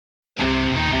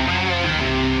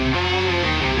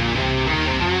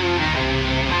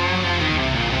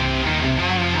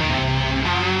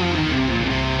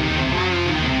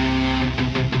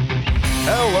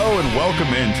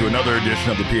welcome into another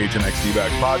edition of the PHNX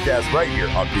D-Backs podcast right here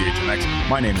on PHNX.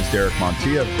 My name is Derek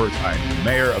Montilla. Of course, I am the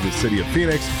mayor of the city of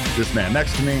Phoenix. This man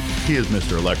next to me, he is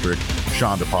Mr. Electric,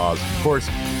 Sean DePaz. Of course,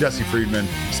 Jesse Friedman,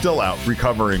 still out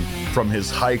recovering from his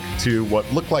hike to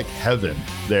what looked like heaven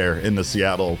there in the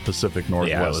Seattle Pacific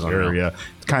Northwest area.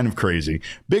 It's kind of crazy.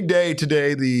 Big day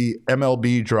today. The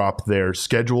MLB dropped their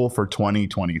schedule for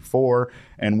 2024,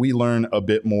 and we learn a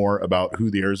bit more about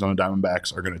who the Arizona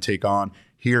Diamondbacks are going to take on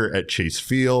here at Chase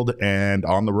Field and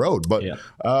on the road. But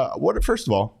first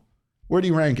of all, where do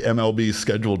you rank MLB's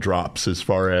schedule drops as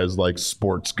far as like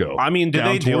sports go? I mean, did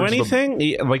they do anything?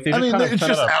 Like they just it's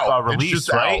just out. Release, it's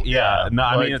just right? Out. Yeah. No,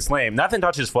 I mean it's lame. Nothing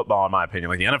touches football in my opinion.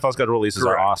 Like the NFL schedule releases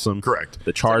are awesome. Correct.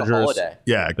 The Chargers, it's like a holiday.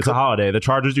 Yeah, it's a holiday. The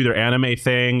Chargers do their anime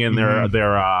thing, and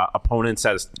their opponents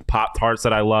as Pop-Tarts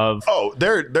that I love. Oh,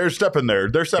 they're stepping their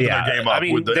game up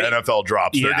with the NFL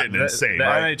drops. They're getting insane. The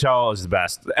right? NHL is the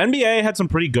best. The NBA had some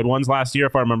pretty good ones last year,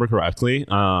 if I remember correctly.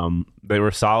 They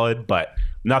were solid, but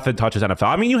nothing touches NFL.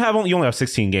 I mean, you only have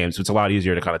 16 games, so it's a lot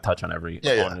easier to kind of touch on every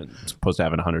opponent as opposed to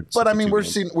having 100. But I mean, we're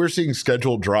seeing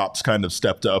schedule drops kind of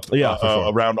stepped up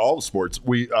around all the sports.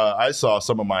 I saw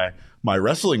some of my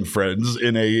wrestling friends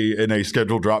in a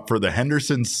schedule drop for the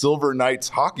Henderson Silver Knights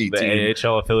hockey team, the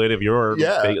AHL affiliate of your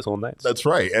Vegas Golden Knights. That's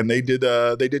right, and they did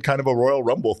kind of a Royal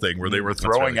Rumble thing where they were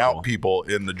throwing out people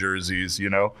in the jerseys.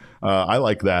 I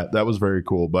like that. That was very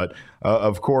cool. But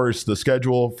of course, the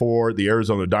schedule for the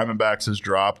Arizona Diamondbacks has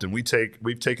dropped, and we've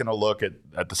taken a look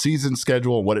at the season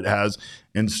schedule and what it has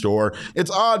in store.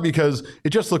 It's odd because it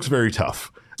just looks very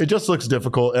tough. It just looks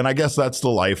difficult, and I guess that's the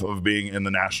life of being in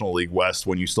the National League West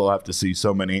when you still have to see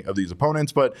so many of these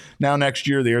opponents. But now next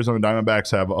year, the Arizona Diamondbacks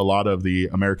have a lot of the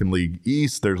American League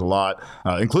East. There's a lot,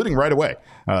 including right away.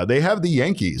 They have the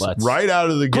Yankees right out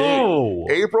of the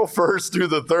gate, April 1st through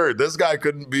the 3rd. This guy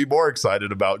couldn't be more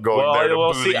excited about going there to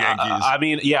boo the Yankees. I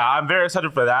mean, yeah, I'm very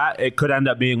excited for that. It could end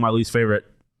up being my least favorite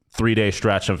 3-day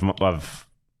stretch of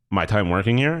my time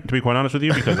working here, to be quite honest with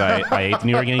you, because I hate the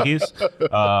New York Yankees. So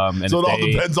it all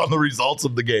depends on the results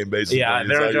of the game, basically. Yeah, if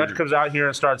their judge comes out here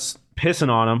and starts pissing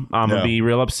on him, I'm going to be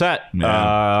real upset.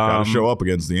 Got to show up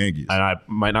against the Yankees. And I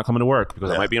might not come into work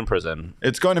because I might be in prison.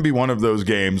 It's going to be one of those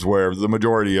games where the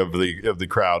majority of the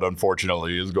crowd,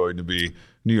 unfortunately, is going to be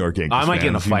New York Yankees. I might get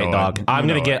in a fight, dog.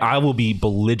 I will be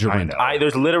belligerent.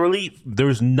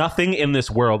 There's nothing in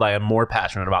this world I am more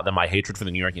passionate about than my hatred for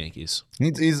the New York Yankees.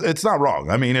 It's not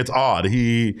wrong. I mean, it's odd.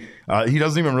 He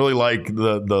doesn't even really like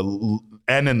the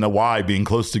N and the Y being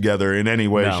close together in any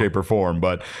way, shape, or form.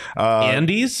 But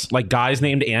Andy's, like guys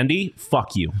named Andy,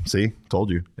 fuck you. See,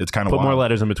 told you. It's kind of Put more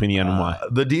letters in between the N and Y.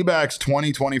 The D-backs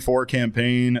 2024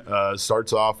 campaign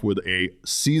starts off with a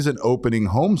season opening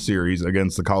home series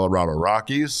against the Colorado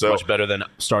Rockies. So much better than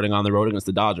starting on the road against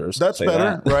the Dodgers. That's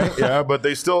better, right? Yeah, but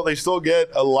they still get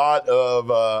a lot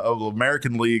of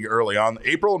American League early on.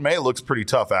 April and May looks pretty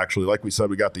tough, actually. Like we said,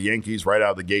 we got the Yankees right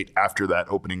out of the gate after that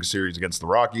opening series against the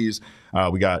Rockies.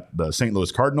 We got the St.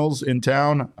 Louis Cardinals in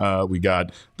town. We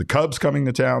got the Cubs coming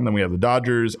to town. Then we have the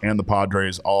Dodgers and the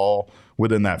Padres all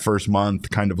within that first month,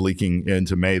 kind of leaking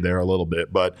into May there a little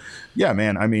bit. But yeah,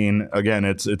 man, I mean, again,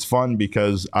 it's fun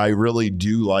because I really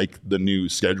do like the new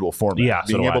schedule format. Yeah,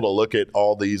 being able to look at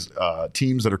all these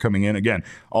teams that are coming in. Again,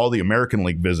 all the American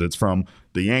League visits from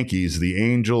the Yankees, the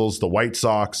Angels, the White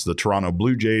Sox, the Toronto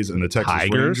Blue Jays, and the Texas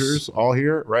Rangers all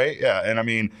here, right? Yeah, and I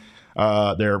mean,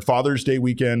 their Father's Day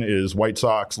weekend is White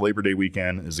Sox. Labor Day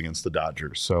weekend is against the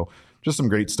Dodgers. So just some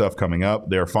great stuff coming up.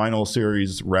 Their final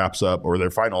series wraps up, or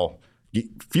their final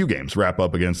few games wrap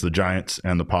up against the Giants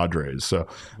and the Padres. So,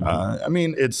 I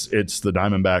mean, it's the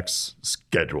Diamondbacks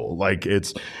schedule. Like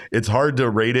it's hard to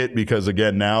rate it because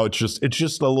again, now it's just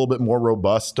a little bit more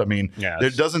robust. I mean,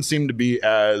 it doesn't seem to be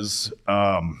as,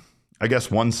 I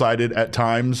guess, one-sided at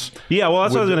times. Yeah, well,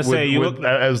 that's what I was going to say. You look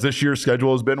as this year's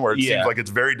schedule has been, where it seems like it's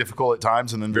very difficult at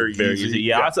times and then very easy.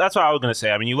 Yeah, that's what I was going to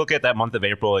say. I mean, you look at that month of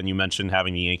April, and you mentioned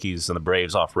having the Yankees and the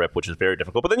Braves off rip, which is very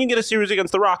difficult. But then you get a series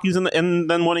against the Rockies and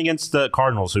then one against the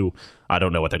Cardinals, who I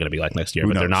don't know what they're going to be like next year,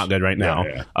 but they're not good right now.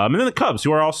 Yeah. And then the Cubs,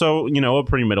 who are also a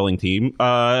pretty middling team,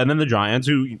 and then the Giants,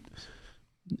 who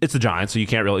it's the Giants, so you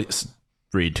can't really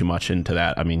read too much into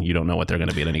that. I mean, you don't know what they're going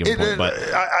to be at any given point. But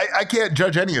I can't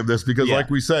judge any of this because, like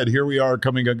we said, here we are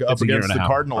coming up against the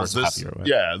Cardinals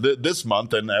this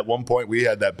month, and at one point we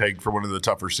had that pegged for one of the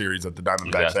tougher series that the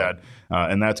Diamondbacks had,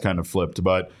 and that's kind of flipped.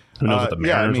 But who knows what the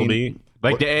Mariners will be?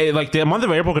 The month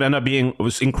of April could end up being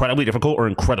incredibly difficult or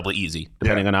incredibly easy,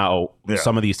 depending on how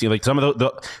some of these teams, like some of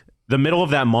the middle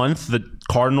of that month, the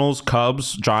Cardinals,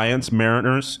 Cubs, Giants,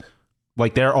 Mariners.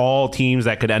 Like, they're all teams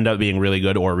that could end up being really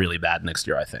good or really bad next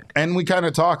year, I think. And we kind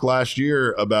of talked last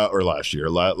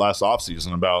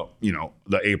offseason about,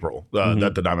 the April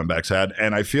that the Diamondbacks had.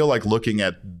 And I feel like looking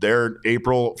at their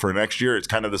April for next year, it's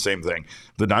kind of the same thing.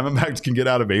 The Diamondbacks can get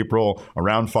out of April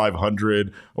around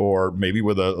 500 or maybe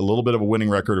with a little bit of a winning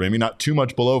record, or maybe not too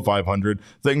much below 500.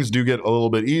 Things do get a little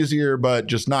bit easier, but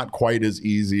just not quite as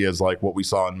easy as like what we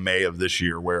saw in May of this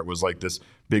year, where it was like this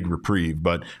big reprieve.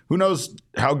 But who knows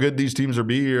how good these teams will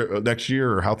be next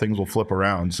year or how things will flip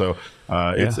around. So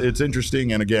it's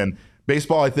interesting. And again,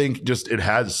 baseball, I think it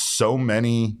has so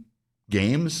many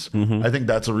games. I think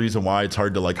that's a reason why it's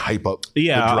hard to like hype up the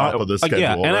drop of the schedule.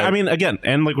 Yeah, and right? I mean, again,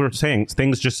 and like we were saying,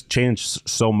 things just change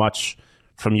so much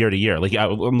from year to year. Like,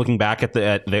 I'm looking back at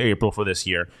the April for this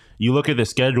year. You look at the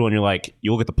schedule and you're like,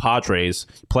 you look at the Padres,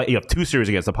 you have 2 series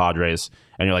against the Padres,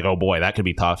 and you're like, oh boy, that could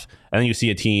be tough. And then you see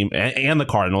a team and the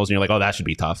Cardinals, and you're like, oh, that should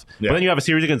be tough. Yeah. But then you have a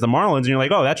series against the Marlins, and you're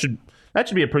like, oh, that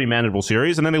should be a pretty manageable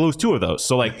series. And then they lose 2 of those.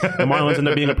 So like, the Marlins end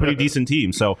up being a pretty decent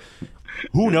team. So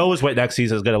who knows what next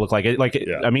season is going to look like?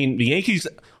 I mean, the Yankees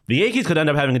could end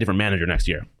up having a different manager next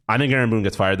year. I think Aaron Boone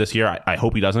gets fired this year. I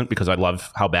hope he doesn't, because I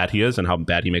love how bad he is and how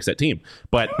bad he makes that team.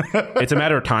 But it's a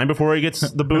matter of time before he gets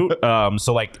the boot.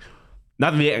 So like,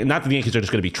 not that the Yankees are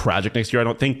just going to be tragic next year, I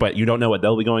don't think, but you don't know what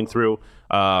they'll be going through.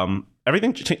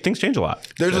 Things change a lot.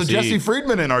 There's a Jesse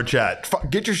Friedman in our chat.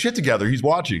 Get your shit together. He's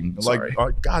watching. Sorry.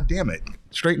 Like, God damn it.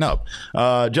 Straighten up.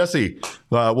 Jesse,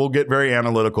 we'll get very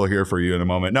analytical here for you in a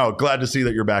moment. No, glad to see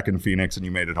that you're back in Phoenix and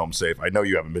you made it home safe. I know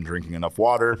you haven't been drinking enough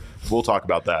water. We'll talk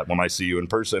about that when I see you in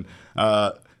person.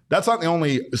 That's not the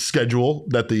only schedule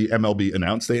that the MLB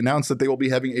announced. They announced that they will be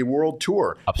having a world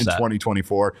tour in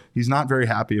 2024. He's not very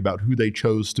happy about who they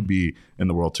chose to be in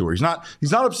the world tour. He's not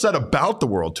upset about the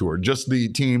world tour, just the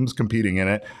teams competing in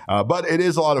it. But it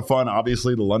is a lot of fun.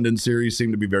 Obviously, the London series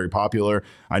seem to be very popular.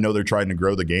 I know they're trying to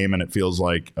grow the game, and it feels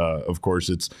like, of course,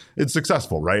 it's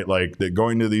successful, right? Like,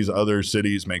 going to these other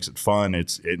cities makes it fun.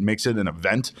 It makes it an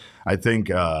event. I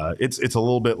think it's a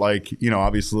little bit like,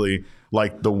 obviously,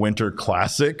 like the Winter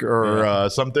Classic or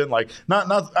something like I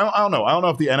don't know. I don't know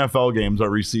if the NFL games are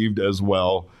received as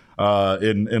well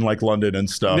in like London and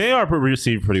stuff. They are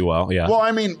received pretty well. Yeah. Well,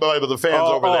 I mean, by the fans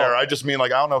over there, I just mean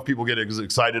like, I don't know if people get as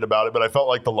excited about it, but I felt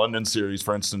like the London series,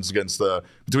 for instance,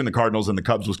 between the Cardinals and the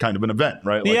Cubs was kind of an event,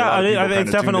 right? Like, I think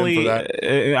it's definitely.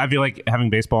 I feel like having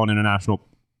baseball in international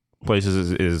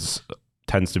places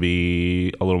tends to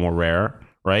be a little more rare.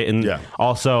 Right. And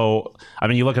also, I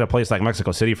mean, you look at a place like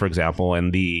Mexico City, for example,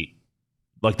 and the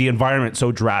environment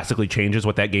so drastically changes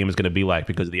what that game is going to be like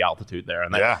because of the altitude there.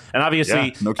 And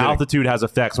obviously, altitude has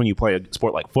effects when you play a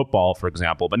sport like football, for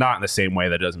example, but not in the same way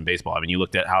that it does in baseball. I mean, you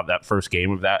looked at how that first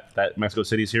game of that Mexico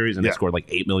City series, and they scored like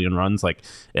 8 million runs. Like,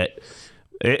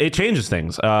 it changes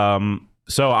things.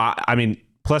 So, I mean,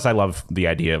 plus I love the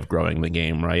idea of growing the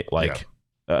game, right? Like,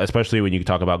 especially when you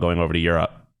talk about going over to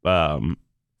Europe.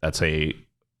 That's a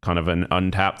kind of an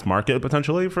untapped market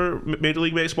potentially for Major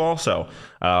League Baseball. So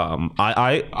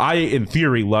I in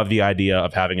theory love the idea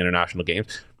of having international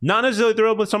games. Not necessarily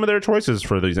thrilled with some of their choices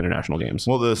for these international games.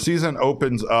 Well, the season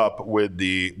opens up with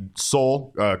the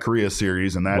Seoul Korea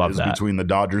series, and that is between the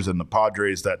Dodgers and the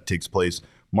Padres. That takes place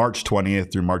March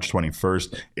 20th through March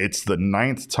 21st. It's the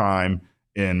 9th time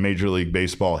in Major League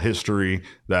Baseball history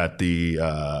that the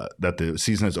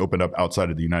season has opened up outside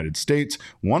of the United States.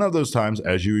 One of those times,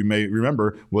 as you may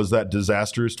remember, was that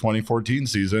disastrous 2014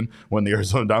 season when the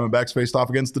Arizona Diamondbacks faced off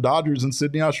against the Dodgers in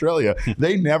Sydney, Australia.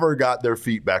 They never got their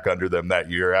feet back under them that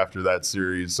year after that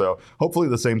series. So hopefully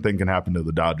the same thing can happen to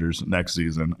the Dodgers next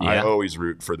season. I always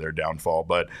root for their downfall.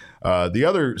 But the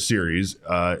other series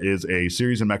is a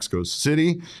series in Mexico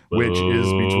City, which is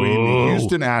between the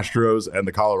Houston Astros and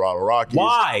the Colorado Rockies.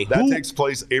 Why? That takes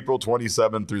place April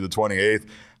 27th through the 28th.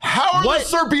 How are the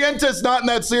Serpientes not in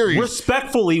that series?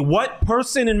 Respectfully, what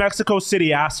person in Mexico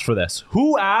City asked for this?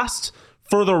 Who asked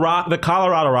for the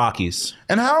Colorado Rockies?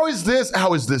 And how is this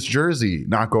jersey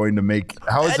not going to make?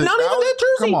 How is it? Not even that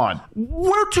jersey. Come on,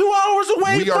 we're 2 hours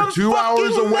away. We are 2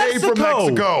 hours away from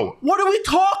Mexico. What are we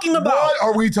talking about? What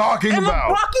are we talking about?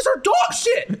 The Rockies are dog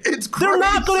shit. It's crazy. They're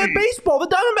not good at baseball. The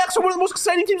Diamondbacks are one of the most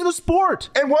exciting teams in the sport.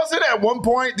 And wasn't at one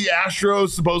point the Astros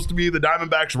supposed to be the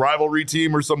Diamondbacks rivalry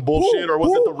team or some bullshit? Or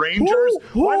was it the Rangers?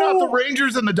 Why not the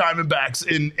Rangers and the Diamondbacks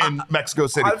in Mexico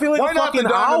City? I feel like why not the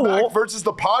Diamondbacks versus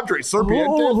the Padres?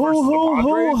 Serpientes versus the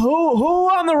Padres? Who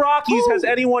on the Rockies has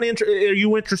anyone are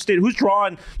you interested? Who's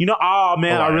drawing? Oh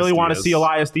man, I really want to see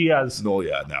Elias Diaz. No,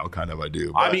 yeah, now kind of I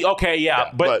do. But, I mean, okay,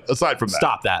 but aside from that,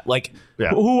 stop that. Like,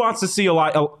 who wants to see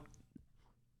the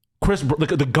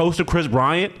ghost of Chris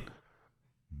Bryant?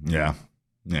 Yeah.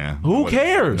 Yeah. Who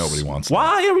cares? Nobody wants that.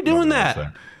 Why are we doing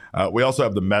that? We also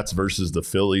have the Mets versus the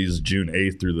Phillies June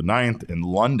 8th through the 9th in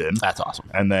London. That's awesome.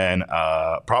 And then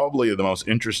probably the most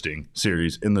interesting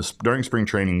series during spring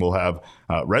training, we'll have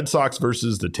Red Sox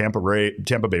versus the Tampa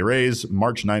Bay Rays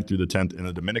March 9th through the 10th in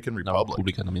the Dominican Republic.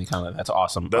 That's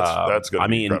awesome. That's going to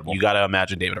be incredible. You got to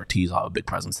imagine David Ortiz will have a big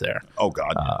presence there. Oh,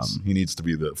 God, yes. He needs to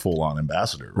be the full-on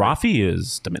ambassador. Right? Rafi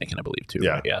is Dominican, I believe, too.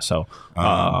 Yeah. Right? Yeah. So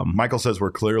Michael says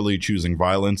we're clearly choosing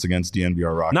violence against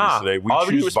DNVR Rockies today.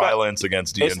 We choose violence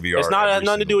against DNVR. It's not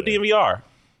nothing to do with DNVR.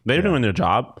 They're doing their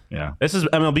job. Yeah. This is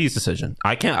MLB's decision.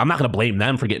 I'm not going to blame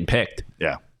them for getting picked.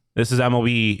 Yeah. This is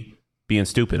MLB being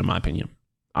stupid, in my opinion.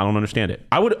 I don't understand it.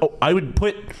 I would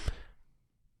put.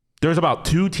 There's about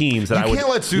 2 teams that you can't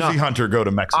let Susie Hunter go to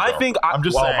Mexico. I'm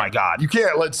just saying. Oh my God. You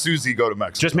can't let Susie go to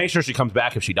Mexico. Just make sure she comes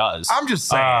back if she does. I'm just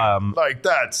saying.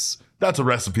 That's a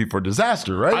recipe for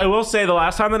disaster, right? I will say the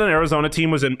last time that an Arizona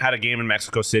team had a game in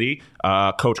Mexico City,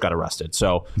 coach got arrested.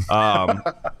 So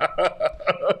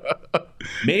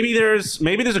maybe there's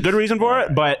a good reason for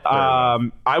it, but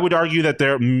I would argue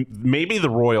that maybe the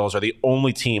Royals are the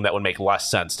only team that would make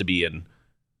less sense to be in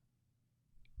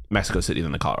Mexico City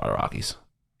than the Colorado Rockies.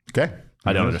 Okay.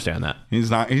 I don't understand that.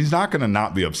 He's not going to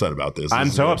not be upset about this.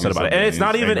 I'm so upset about it. And it's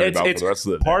not even it's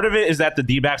part of it is that the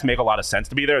D-backs make a lot of sense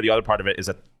to be there. The other part of it is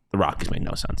that the Rockies make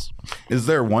no sense. Is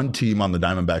there one team on the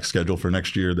Diamondbacks schedule for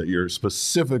next year that you're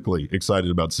specifically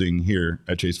excited about seeing here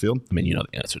at Chase Field? I mean, you know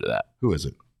the answer to that. Who is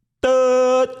it?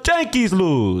 The Yankees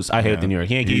lose. I hate the New York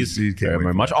Yankees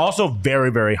very much. Also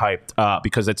very, very hyped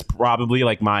because it's probably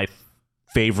like my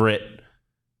favorite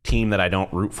team that I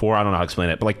don't root for. I don't know how to explain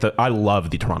it, but I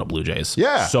love the Toronto Blue Jays.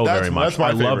 Yeah, so very much.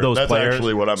 I love those players.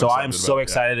 Actually what I'm so I'm so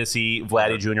excited to see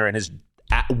Vladdy Jr. and his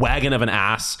wagon of an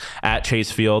ass at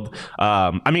Chase Field.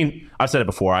 I mean, I've said it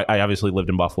before. I obviously lived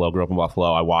in Buffalo, grew up in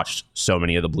Buffalo. I watched so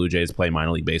many of the Blue Jays play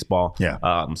minor league baseball.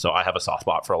 Yeah. So I have a soft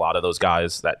spot for a lot of those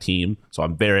guys, that team. So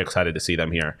I'm very excited to see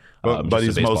them here. But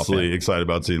he's mostly excited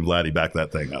about seeing Vladdy back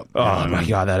that thing up. Oh my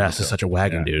God, that ass is such a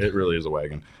wagon, dude. It really is a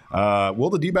wagon. Will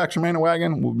the D-backs remain a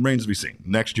wagon? Remains to be seen.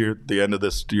 Next year, the end of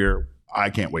this year, I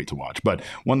can't wait to watch. But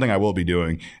one thing I will be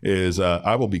doing is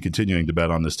I will be continuing to bet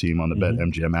on this team on the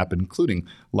BetMGM app, including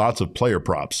lots of player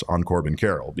props on Corbin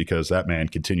Carroll, because that man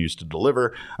continues to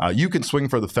deliver. You can swing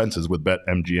for the fences with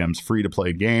BetMGM's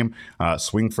free-to-play game.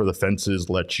 Swing for the fences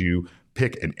lets you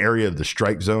pick an area of the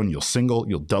strike zone. You'll single,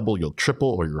 you'll double, you'll triple,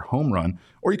 or your home run,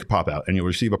 or you can pop out and you'll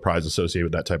receive a prize associated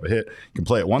with that type of hit. You can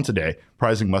play it once a day.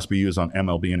 Prizing must be used on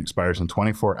MLB and expires in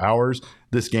 24 hours.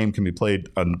 This game can be played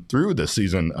through this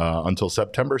season until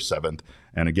September 7th.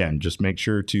 And again, just make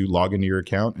sure to log into your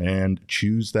account and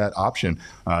choose that option.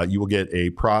 You will get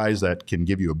a prize that can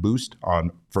give you a boost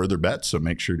on further bets. So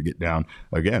make sure to get down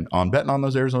again on betting on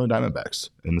those Arizona Diamondbacks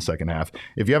in the second half.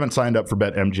 If you haven't signed up for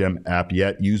BetMGM app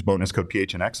yet, use bonus code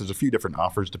PHNX. There's a few different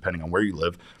offers depending on where you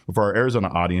live. But for our Arizona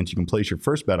audience, you can place your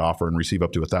first bet offer and receive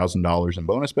up to $1,000 in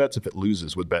bonus bets if it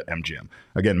loses with BetMGM.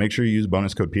 Again, make sure you use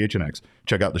bonus code PHNX.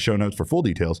 Check out the show notes for full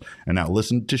details. And now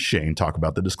listen to Shane talk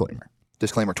about the disclaimer.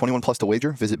 Disclaimer, 21 plus to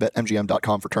wager. Visit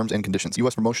BetMGM.com for terms and conditions.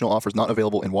 U.S. promotional offers not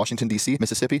available in Washington, D.C.,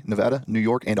 Mississippi, Nevada, New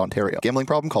York, and Ontario. Gambling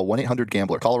problem? Call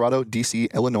 1-800-GAMBLER. Colorado, D.C.,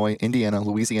 Illinois, Indiana,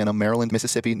 Louisiana, Maryland,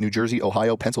 Mississippi, New Jersey,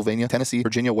 Ohio, Pennsylvania, Tennessee,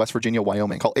 Virginia, West Virginia,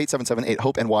 Wyoming. Call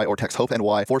 877-8-HOPE-NY or text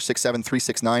HOPE-NY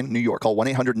 467-369, New York. Call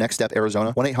 1-800-NEXT-STEP,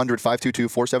 Arizona.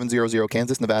 1-800-522-4700,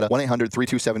 Kansas, Nevada.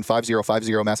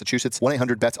 1-800-327-5050, Massachusetts.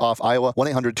 1-800-BETS-OFF, Iowa.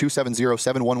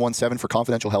 1-800-270-7117 for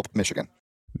confidential help, Michigan.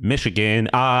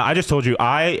 I just told you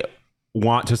I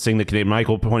want to sing the Canadian.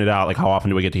 Michael pointed out like how often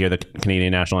do we get to hear the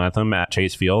Canadian national anthem at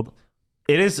Chase Field?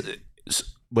 It is.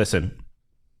 Listen,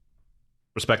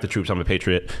 respect the troops. I'm a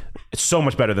patriot. It's so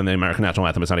much better than the American national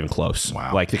anthem. It's not even close.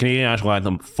 Wow. Like the Canadian national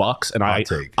anthem fucks, and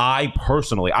I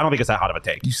personally, I don't think it's that hot of a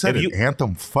take. You said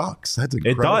anthem fucks. That's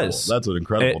incredible. It does. That's an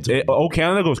incredible.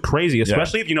 Canada goes crazy,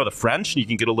 especially if you know the French. You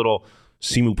can get a little.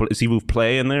 Si vous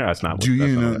play in there. That's not. Do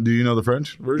you know the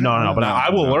French version? No. But I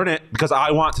will learn it because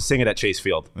I want to sing it at Chase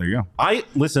Field. There you go. I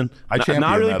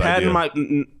not really patting my.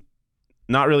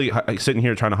 Not really sitting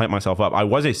here trying to hype myself up. I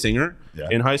was a singer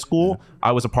in high school. Yeah.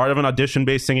 I was a part of an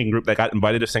audition-based singing group that got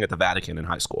invited to sing at the Vatican in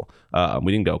high school.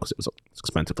 We didn't go because it was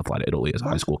expensive to fly to Italy as a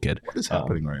high school kid. What is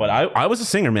happening right now? But I was a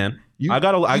singer, man. I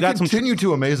continue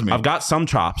to amaze me. I've got some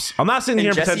chops. I'm not sitting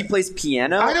here. Jesse plays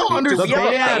piano. I don't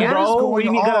understand. Bro.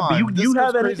 You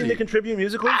have anything to contribute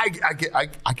musically?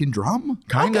 I can drum.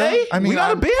 Kinda. Okay. I mean, we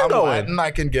got a band going. Latin,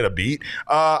 I can get a beat.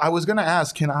 I was gonna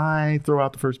ask, can I throw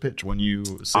out the first pitch when you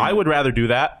sing? I would rather do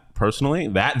that personally,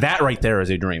 that right there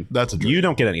is a dream. That's a dream. You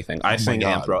don't get anything. I sing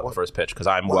and throw out the first pitch because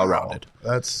I'm well-rounded.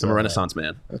 I'm a Renaissance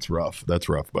man. That's rough,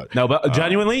 but no, but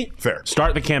genuinely, fair.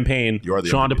 Start the campaign. You're the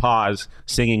Sean MVP. DePaz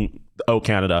singing "Oh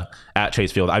Canada" at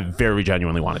Chase Field. I very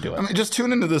genuinely want to do it. I mean, just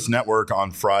tune into this network on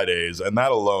Fridays, and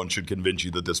that alone should convince you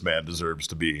that this man deserves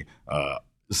to be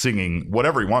singing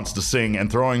whatever he wants to sing and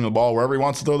throwing the ball wherever he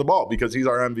wants to throw the ball, because he's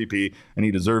our MVP and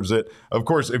he deserves it. Of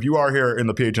course, if you are here in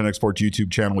the PHNX Sports YouTube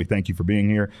channel, we thank you for being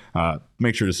here.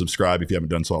 Make sure to subscribe if you haven't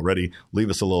done so already. Leave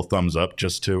us a little thumbs up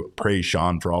just to praise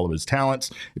Sean for all of his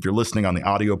talents. If you're listening on the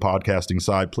audio podcasting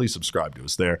side, please subscribe to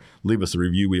us there. Leave us a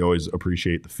review. We always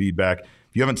appreciate the feedback.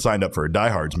 If you haven't signed up for a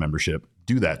Diehards membership,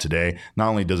 do that today. Not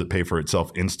only does it pay for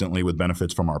itself instantly with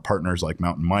benefits from our partners like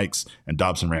Mountain Mike's and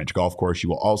Dobson Ranch Golf Course, you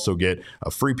will also get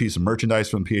a free piece of merchandise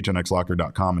from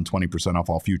phnxlocker.com and 20% off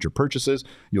all future purchases.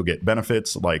 You'll get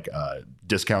benefits like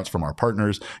discounts from our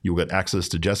partners. You'll get access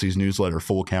to Jesse's newsletter,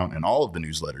 Full Count, and all of the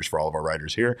newsletters for all of our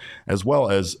writers here, as well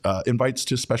as invites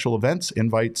to special events,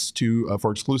 invites to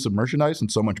for exclusive merchandise, and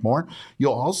so much more.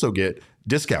 You'll also get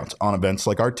discounts on events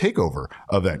like our takeover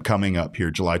event coming up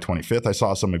here July 25th. I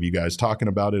saw some of you guys talking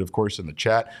about it, of course, in the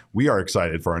chat. We are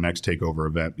excited for our next takeover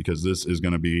event because this is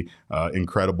going to be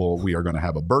incredible. We are going to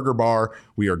have a burger bar.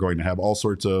 We are going to have all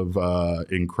sorts of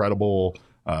incredible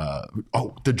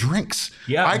the drinks.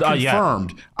 Yeah,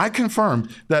 I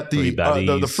confirmed that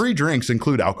the free drinks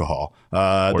include alcohol.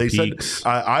 They peaks. said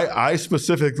I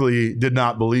specifically did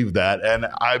not believe that, and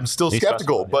I'm still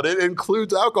skeptical, but it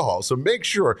includes alcohol. So make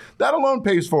sure that alone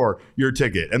pays for your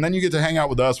ticket, and then you get to hang out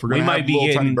with us. We're going to have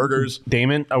little tiny burgers.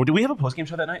 Damon, do we have a postgame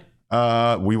show that night?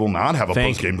 We will not have a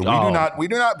post game. We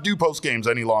do not do post games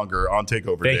any longer on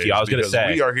Takeover days. Thank you. I was going to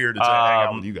say we are here to hang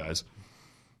out with you guys.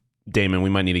 Damon, we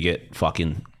might need to get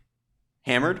fucking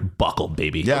hammered, buckled,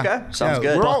 baby. Yeah. Okay, sounds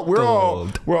good. We're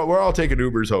all taking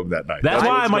Ubers home that night. That's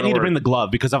why I might need to bring the glove,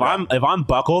 because if I'm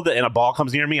buckled and a ball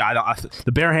comes near me,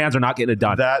 the bare hands are not getting it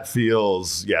done. That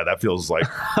feels like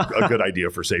a good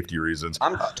idea for safety reasons.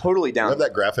 I'm totally down. You have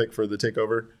that graphic for the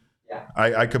takeover? Yeah.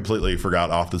 I completely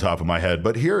forgot off the top of my head,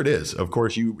 but here it is. Of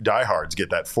course, you diehards get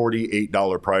that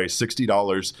 $48 price,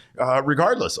 $60,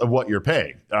 regardless of what you're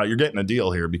paying. You're getting a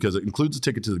deal here because it includes a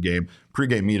ticket to the game,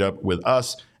 pregame meetup with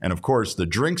us, and of course, the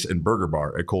drinks and burger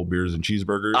bar at Cold Beers and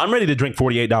Cheeseburgers. I'm ready to drink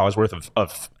 $48 worth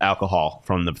of alcohol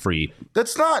from the free.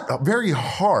 That's not very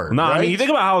hard. No, right? I mean, you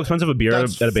think about how expensive a beer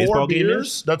at a baseball game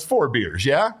is? That's 4 beers,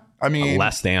 yeah? I mean,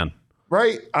 less than.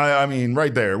 Right, I mean,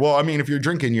 right there. Well, I mean, if you're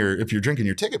drinking your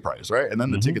ticket price, right, and then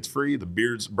the ticket's free, the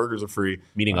burgers are free.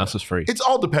 Meeting us is free. It's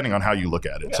all depending on how you look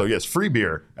at it. Yeah. So yes, free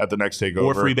beer at the next takeover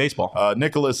or free baseball.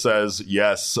 Nicholas says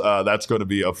yes. That's going to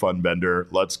be a fun bender.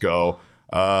 Let's go.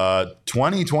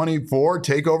 2024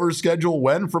 takeover schedule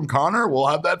when from Connor? We'll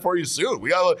have that for you soon.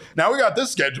 We got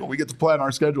this schedule. We get to plan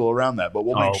our schedule around that, but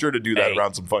we'll make sure to do that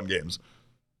around some fun games.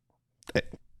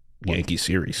 Yankee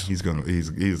series. He's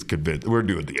convinced. We're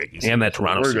doing the Yankees and that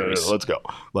Toronto series. Let's go.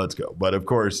 But of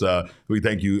course, we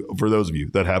thank you for those of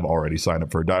you that have already signed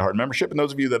up for a diehard membership, and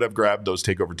those of you that have grabbed those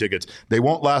takeover tickets. They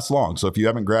won't last long, so if you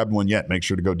haven't grabbed one yet, make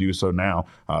sure to go do so now,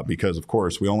 because of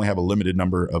course we only have a limited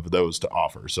number of those to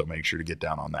offer. So make sure to get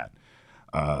down on that.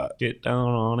 Get down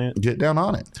on it. Get down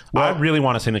on it. Well, I really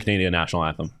want to sing the Canadian national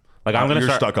anthem. Like I'm gonna. You're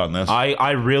stuck on this.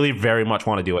 I really very much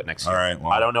want to do it next year. All right.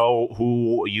 Well, I don't know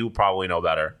who. You probably know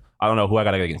better. I don't know who I got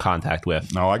to get in contact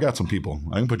with. No, I got some people.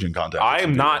 I can put you in contact. I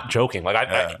am not joking. Like,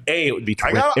 it would be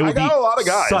terrific. I got a lot of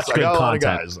guys. Such good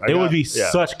content. It would be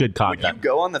such good content. Would you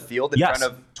go on the field in front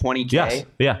of 20K? Yes.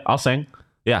 Yeah, I'll sing.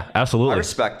 Yeah, absolutely. I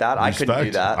respect that. I couldn't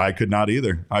do that. I could not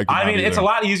either. It's a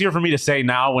lot easier for me to say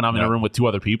now when I'm in a room with 2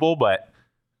 other people, but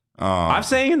I've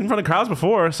sang in front of crowds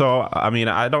before, so I mean,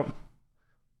 I don't.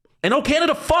 And Oh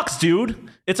Canada Fucks,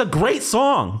 dude. It's a great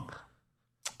song.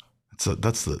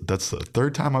 That's the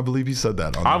third time I believe he said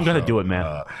that. I'm gonna do it,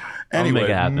 man.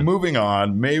 Anyway, moving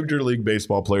on. Major League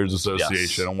Baseball Players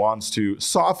Association wants to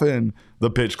soften the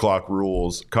pitch clock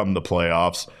rules come the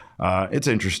playoffs. It's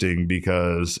interesting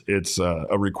because it's a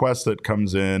request that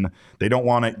comes in. They don't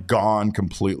want it gone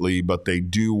completely, but they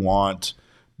do want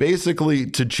basically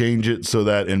to change it so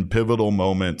that in pivotal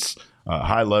moments,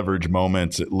 high leverage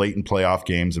moments, late in playoff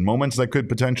games, and moments that could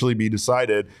potentially be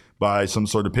decided by some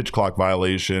sort of pitch clock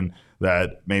violation,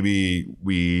 that maybe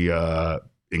we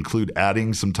include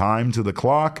adding some time to the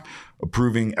clock,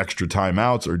 approving extra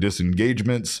timeouts or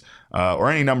disengagements,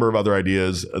 or any number of other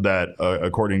ideas that,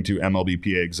 according to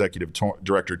MLBPA Executive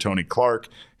Director Tony Clark,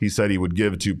 he said he would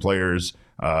give to players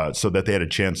so that they had a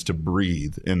chance to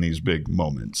breathe in these big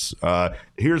moments.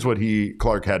 Here's what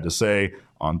Clark had to say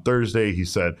on Thursday. He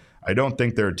said, "I don't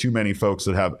think there are too many folks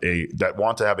that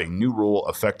want to have a new rule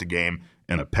affect a game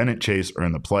in a pennant chase or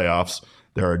in the playoffs,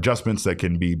 there are adjustments that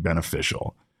can be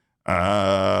beneficial.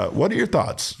 What are your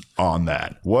thoughts on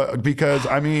that? Because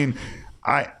I mean,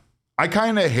 I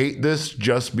kind of hate this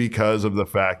just because of the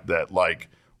fact that, like,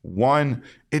 one,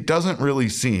 it doesn't really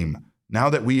seem, now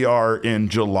that we are in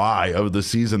July of the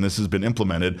season, this has been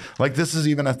implemented, like this is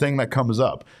even a thing that comes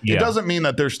up. Yeah. It doesn't mean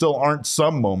that there still aren't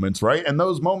some moments, right? And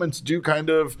those moments do kind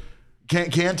of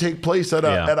can take place at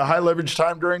a high leverage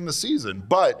time during the season,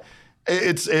 but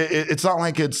it's not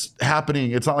like it's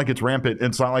happening. It's not like it's rampant.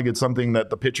 It's not like it's something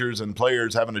that the pitchers and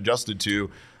players haven't adjusted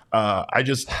to. I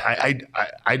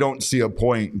don't see a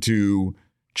point to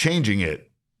changing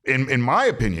it, in my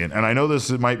opinion. And I know this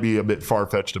might be a bit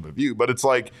far-fetched of a view, but it's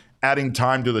like adding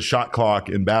time to the shot clock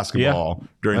in basketball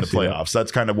during the playoffs.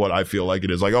 That's kind of what I feel like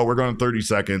it is. Like, oh, we're going 30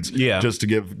 seconds just to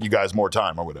give you guys more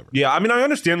time or whatever. Yeah, I mean, I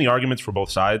understand the arguments for both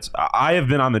sides. I have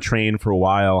been on the train for a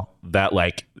while that,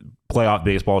 like, playoff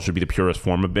baseball should be the purest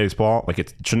form of baseball. Like,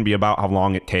 it shouldn't be about how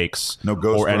long it takes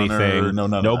or anything.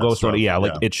 No ghost runner. Yeah,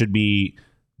 like it should be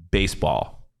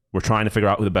baseball. We're trying to figure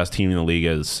out who the best team in the league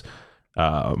is.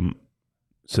 So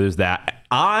there's that.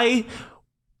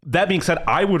 That being said,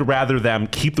 I would rather them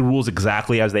keep the rules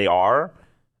exactly as they are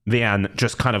than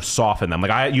just kind of soften them. Like,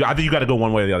 I think you got to go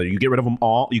one way or the other. You get rid of them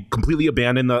all. You completely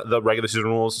abandon the regular season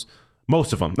rules.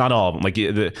 Most of them, not all of them. Like,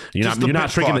 you're not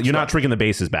tricking the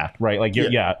bases back, right? Like,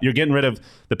 you're getting rid of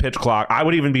the pitch clock. I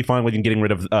would even be fine with getting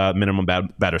rid of minimum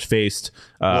batters faced.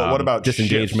 What about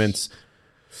disengagements?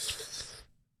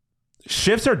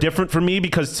 Shifts are different for me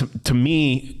because to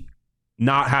me,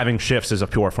 not having shifts is a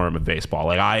pure form of baseball.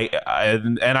 Like,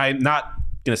 I'm not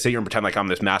gonna sit here and pretend like I'm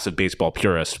this massive baseball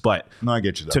purist, but no, I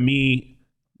get you. To me,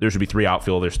 there should be 3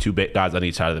 outfielders, 2 guys on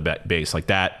each side of the base. Like,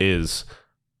 that is.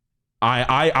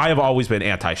 I have always been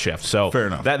anti-shift, so fair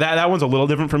enough. That one's a little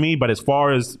different for me. But as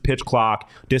far as pitch clock,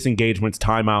 disengagements,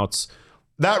 timeouts,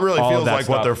 that really feels like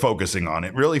what they're focusing on.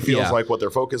 It really feels like what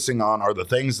they're focusing on are the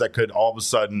things that could all of a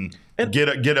sudden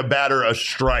get a batter a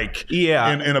strike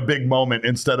in a big moment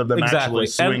instead of them actually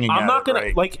swinging. And I'm not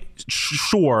gonna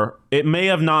sure, it may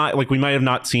have not, like, we might have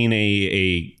not seen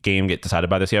a game get decided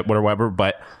by this yet, whatever,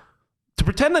 but to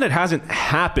pretend that it hasn't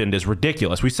happened is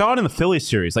ridiculous. We saw it in the Phillies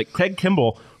series. Like, Craig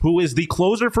Kimbrell, who is the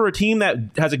closer for a team that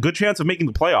has a good chance of making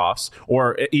the playoffs,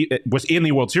 or it was in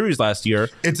the World Series last year.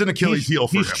 It's an Achilles heel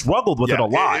for him. He struggled with it a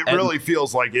lot. It really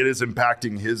feels like it is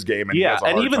impacting his game.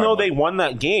 And even though they won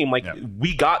that game,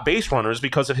 we got base runners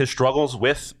because of his struggles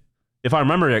with, if I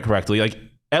remember it correctly,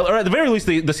 or at the very least,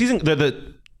 the season,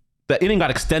 the inning got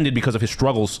extended because of his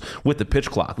struggles with the pitch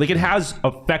clock. Like, it has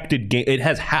affected game. It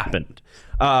has happened.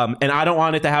 And I don't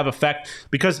want it to have effect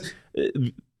because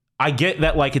I get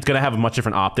that, like, it's going to have a much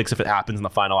different optics if it happens in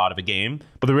the final out of a game.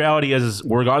 But the reality is,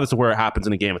 regardless of where it happens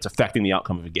in a game, it's affecting the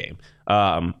outcome of a game,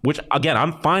 which, again,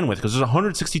 I'm fine with because there's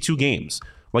 162 games.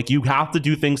 Like, you have to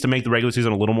do things to make the regular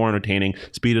season a little more entertaining,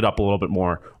 speed it up a little bit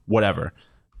more, whatever.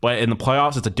 But in the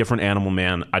playoffs, it's a different animal,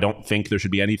 man. I don't think there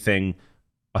should be anything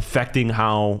affecting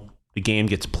how the game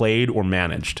gets played or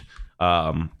managed.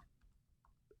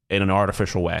 In an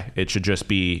artificial way. It should just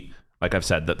be, like I've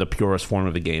said, the purest form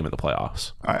of the game in the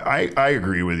playoffs. I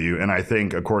agree with you, and I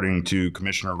think, according to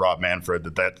Commissioner Rob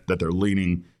Manfred, that they're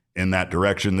leaning in that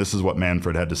direction. This is what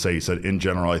Manfred had to say. He said, in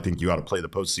general, I think you ought to play the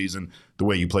postseason the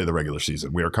way you play the regular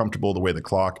season. We are comfortable the way the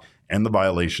clock and the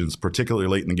violations, particularly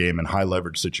late in the game and high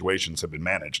leverage situations, have been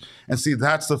managed. And see,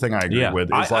 that's the thing I agree with.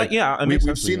 Is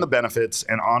we've seen the benefits,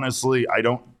 and honestly, I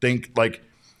don't think, like,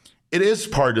 it is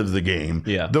part of the game.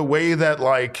 Yeah. The way that,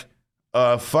 like,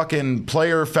 a fucking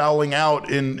player fouling out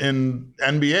in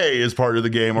NBA is part of the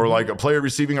game, or like a player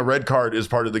receiving a red card is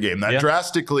part of the game. That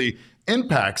drastically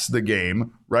impacts the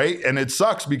game, right? And it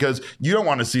sucks because you don't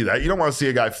want to see that. You don't want to see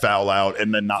a guy foul out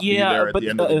and then not be there at the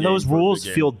end of the game. Those rules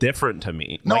feel different to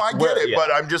me. No, I get it,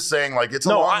 but I'm just saying, like, it's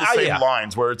along the same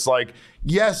lines where it's like,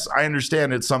 yes, I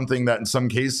understand it's something that in some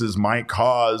cases might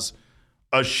cause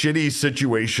a shitty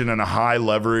situation in a high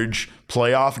leverage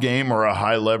playoff game or a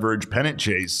high leverage pennant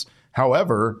chase.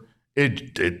 However,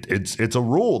 it's a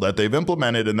rule that they've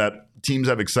implemented and that teams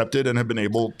have accepted and have been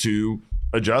able to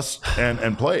adjust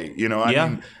and play. You know, I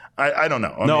mean, I don't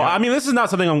know. I mean, this is not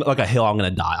something like a hill I'm going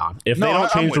to die on. If they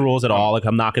don't change the rules at all, like,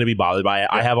 I'm not going to be bothered by it.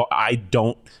 Yeah. I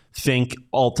don't think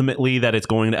ultimately that it's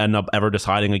going to end up ever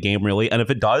deciding a game, really. And if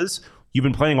it does, you've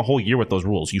been playing a whole year with those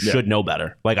rules. You should know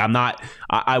better. Like, I'm not.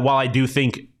 While I do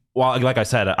think, like I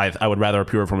said, I would rather a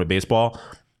pure form of baseball.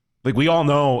 Like, we all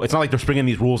know, it's not like they're springing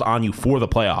these rules on you for the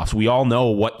playoffs. We all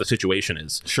know what the situation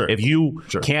is. Sure. If you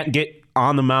can't get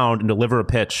on the mound and deliver a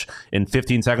pitch in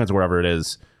 15 seconds or whatever it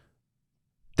is,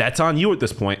 that's on you at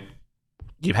this point.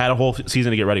 you've had a whole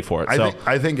season to get ready for it.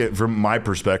 I think from my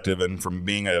perspective and from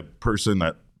being a person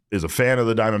that is a fan of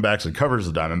the Diamondbacks and covers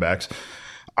the Diamondbacks,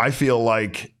 I feel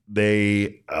like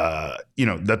they,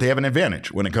 that they have an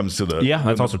advantage when it comes to the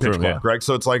that's also pitch true, clock, right?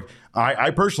 So it's like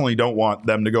I personally don't want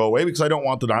them to go away because I don't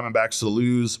want the Diamondbacks to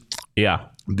lose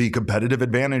the competitive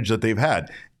advantage that they've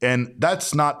had, and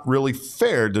that's not really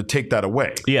fair to take that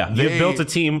away. They've built a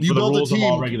team for the rules of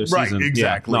all regular season. Right,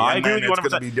 exactly. No, I agree with you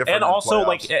 100%. And also,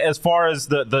 like, as far as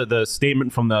the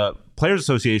statement from the Players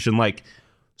Association, like,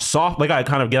 I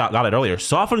kind of got it earlier.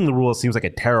 Softening the rules seems like a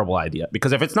terrible idea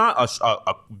because if it's not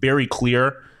a very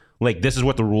clear, like, this is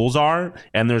what the rules are,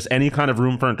 and there's any kind of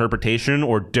room for interpretation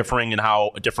or differing in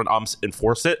how different umps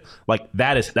enforce it, like,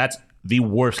 that's the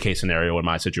worst case scenario in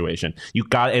my situation.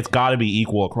 It's got to be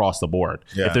equal across the board.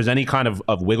 If there's any kind of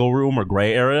wiggle room or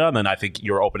gray area, then I think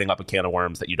you're opening up a can of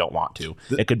worms that you don't want to.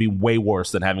 It could be way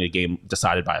worse than having a game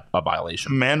decided by a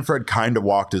violation. Manfred kind of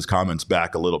walked his comments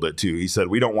back a little bit too. He said,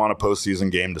 we don't want a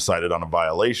postseason game decided on a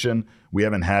violation. We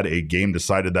haven't had a game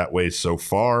decided that way so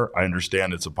far. I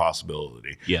understand it's a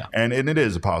possibility. And it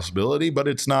is a possibility, but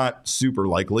it's not super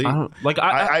likely. Look,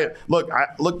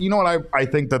 you know what I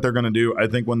think that they're going to do? I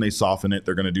think when they soften it,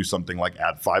 they're going to do something like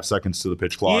add 5 seconds to the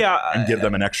pitch clock and give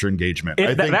them an extra engagement.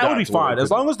 I think that would be fine.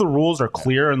 As long as the rules are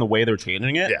clear in the way they're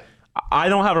changing it. I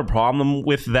don't have a problem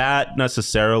with that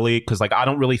necessarily because, like, I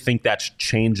don't really think that's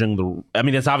changing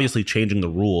it's obviously changing the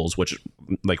rules, which,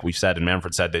 like we said and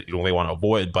Manfred said, that you only want to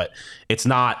avoid, but it's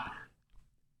not.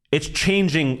 It's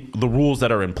changing the rules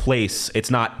that are in place.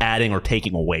 It's not adding or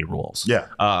taking away rules.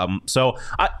 So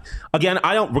I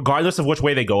don't. Regardless of which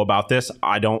way they go about this,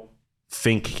 I don't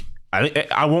think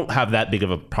I won't have that big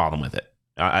of a problem with it.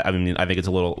 I think it's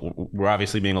a little. We're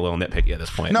obviously being a little nitpicky at this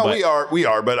point. No, we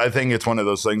are, but I think it's one of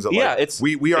those things that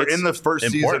we are in the first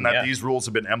season that these rules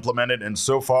have been implemented, and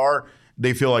so far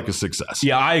they feel like a success.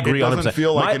 I agree. It doesn't 100%.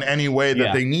 feel like in any way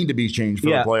that they need to be changed for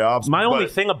the playoffs. My only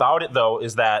thing about it though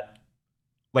is that,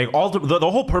 like, all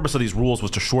the whole purpose of these rules was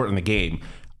to shorten the game.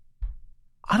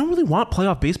 I don't really want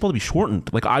playoff baseball to be shortened.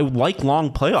 Like, I like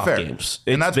long playoff games.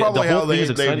 And that's probably how they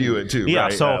view it too,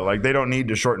 right? So, like, they don't need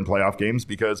to shorten playoff games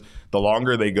because the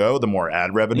longer they go, the more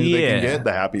ad revenue they can get,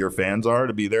 the happier fans are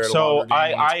to be there at a longer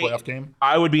game playoff game.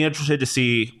 I would be interested to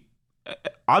see...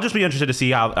 I'll just be interested to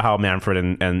see how Manfred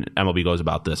and MLB goes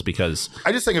about this because...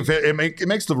 I just think it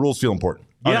makes the rules feel important.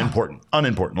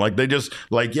 Unimportant. Like, they just,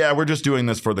 like, we're just doing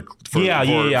this for this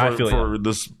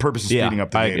purpose of speeding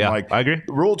up the game. I agree.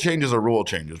 Rule changes are rule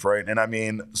changes, right? And I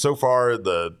mean, so far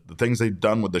the things they've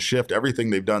done with the shift,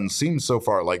 everything they've done seems so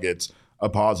far like it's a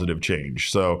positive change.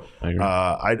 So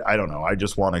I don't know. I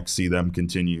just want to see them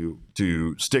continue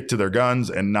to stick to their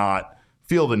guns and not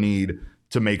feel the need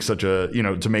to make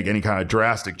to make any kind of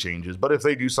drastic changes. But if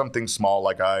they do something small,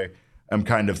 like I am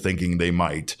kind of thinking they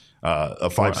might, a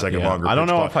 5 second longer. I don't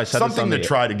know if I said something to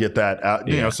try to get that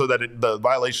out, so that the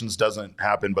violations doesn't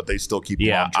happen, but they still keep.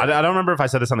 I don't remember if I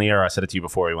said this on the air. I said it to you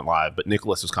before we went live, but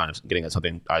Nicholas was kind of getting at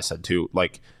something I said too,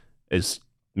 like, is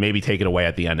maybe take it away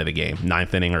at the end of the game,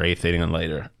 9th inning or 8th inning and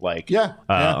later. Like,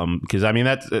 because I mean,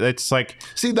 that's like,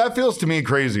 see, that feels to me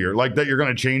crazier. Like, that you're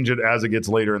going to change it as it gets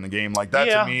later in the game. Like, that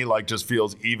to me, like, just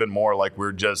feels even more like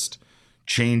we're just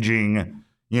changing.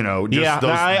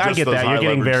 I get that. You're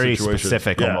getting very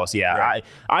specific almost. I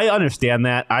understand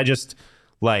that. I just,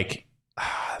 like,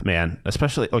 man,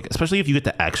 especially if you get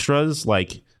the extras,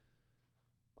 like,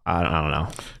 I don't know.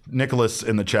 Nicholas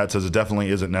in the chat says it definitely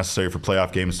isn't necessary for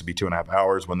playoff games to be 2.5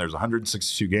 hours when there's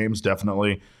 162 games,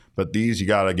 definitely. But these, you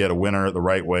got to get a winner the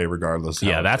right way, regardless.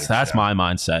 That's my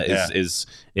mindset. Is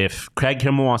if Craig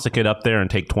Kimmel wants to get up there and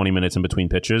take 20 minutes in between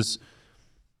pitches,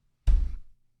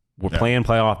 we're playing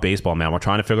playoff baseball, man. We're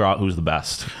trying to figure out who's the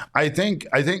best. I think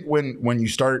when you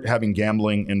start having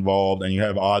gambling involved and you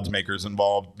have odds makers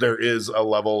involved, there is a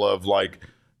level of, like,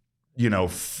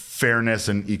 fairness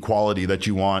and equality that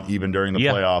you want even during the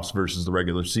playoffs versus the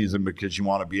regular season, because you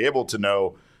want to be able to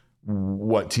know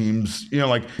what teams, you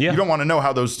don't want to know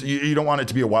how those, you don't want it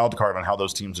to be a wild card on how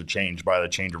those teams are changed by the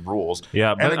change of rules.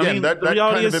 And again, that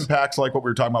kind of impacts, like, what we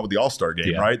were talking about with the All-Star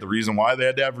game, right? The reason why they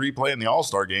had to have replay in the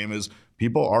All-Star game is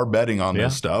people are betting on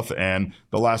this stuff, and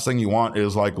the last thing you want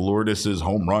is, like, Lourdes's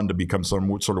home run to become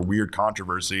some sort of weird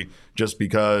controversy just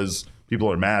because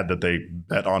people are mad that they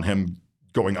bet on him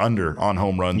going under on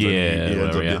home runs and he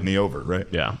ends up getting the over, right?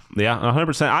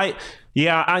 100%. I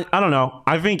don't know.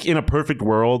 I think in a perfect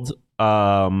world, like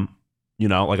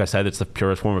I said, it's the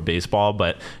purest form of baseball,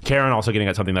 but Karen also getting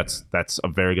at something that's a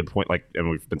very good point, like, and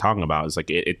we've been talking about, is like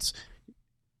it's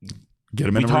Get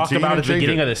them in we talked about at the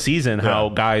beginning of the season how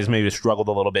guys maybe struggled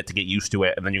a little bit to get used to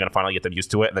it, and then you're going to finally get them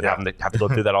used to it, and then have to go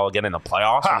through that all again in the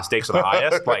playoffs when the stakes are the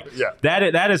highest. Like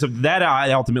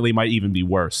that ultimately might even be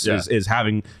worse. Is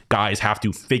having guys have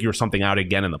to figure something out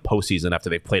again in the postseason after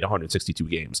they've played 162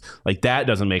 games. Like that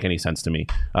doesn't make any sense to me,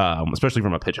 especially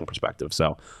from a pitching perspective.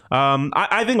 So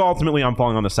I think ultimately I'm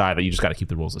falling on the side that you just got to keep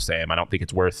the rules the same. I don't think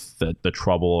it's worth the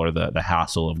trouble or the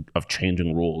hassle of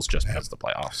changing rules just because of the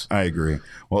playoffs. I agree.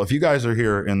 Well, if you guys are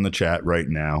here in the chat right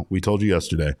now, we told you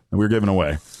yesterday that we were giving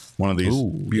away one of these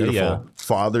beautiful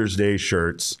Father's Day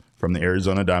shirts from the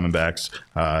Arizona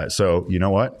Diamondbacks. So you know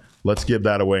what? Let's give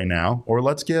that away now, or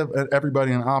let's give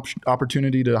everybody an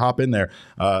opportunity to hop in there.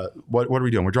 What are we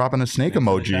doing? We're dropping a snake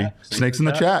emoji. Snakes in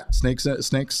the chat.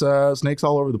 Snakes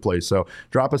all over the place. So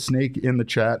drop a snake in the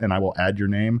chat, and I will add your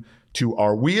name to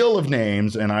our wheel of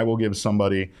names, and I will give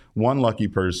somebody, one lucky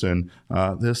person,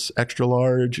 this extra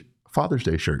large Father's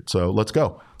Day shirt. So let's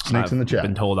go. Snakes in the chat. I've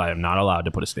been told I am not allowed to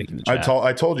put a snake in the chat.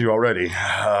 I told you already.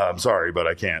 I'm sorry, but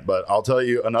I can't. But I'll tell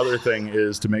you, another thing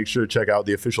is to make sure to check out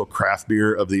the official craft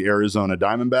beer of the Arizona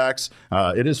Diamondbacks.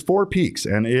 It is Four Peaks,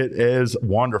 and it is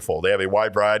wonderful. They have a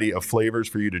wide variety of flavors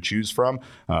for you to choose from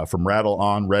Rattle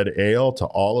On Red Ale to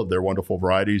all of their wonderful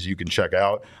varieties you can check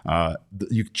out.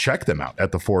 You can check them out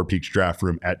at the Four Peaks Draft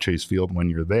Room at Chase Field when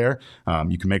you're there.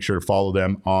 You can make sure to follow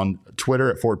them on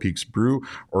Twitter at Four Peaks Brew,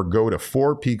 or go to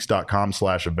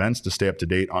fourpeaks.com/events to stay up to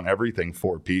date on everything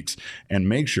Four Peaks, and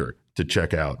make sure to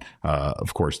check out,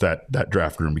 of course, that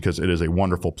draft room, because it is a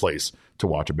wonderful place to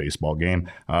watch a baseball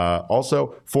game.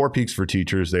 Also, Four Peaks for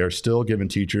Teachers. They are still giving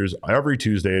teachers every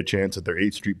Tuesday a chance at their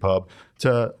 8th Street Pub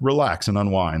to relax and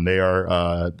unwind. They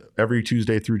are every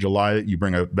Tuesday through July. You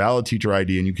bring a valid teacher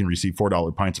ID and you can receive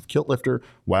 $4 pints of Kilt Lifter,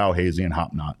 Wow, Hazy, and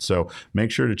Hop Knot. So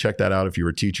make sure to check that out if you're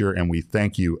a teacher, and we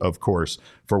thank you, of course,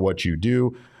 for what you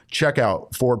do. Check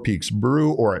out Four Peaks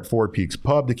Brew or at Four Peaks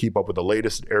Pub to keep up with the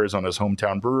latest. Arizona's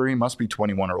hometown brewery. Must be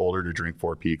 21 or older to drink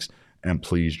Four Peaks, and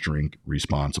please drink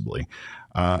responsibly.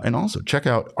 And also check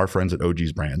out our friends at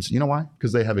OG's Brands. You know why?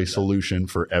 Because they have a solution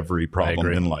for every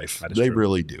problem in life. They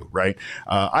really do, right?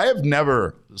 I have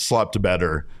never slept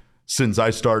better since I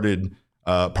started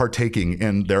partaking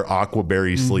in their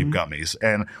Aquaberry sleep gummies.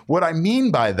 And what I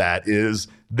mean by that is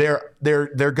their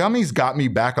gummies got me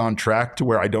back on track to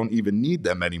where I don't even need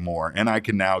them anymore, and I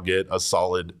can now get a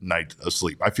solid night of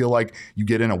sleep. I feel like you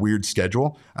get in a weird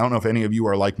schedule. I don't know if any of you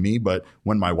are like me, but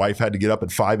when my wife had to get up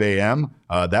at 5 a.m.,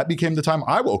 that became the time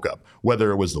I woke up.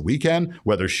 Whether it was the weekend,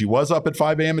 whether she was up at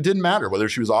 5 a.m., it didn't matter. Whether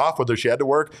she was off, whether she had to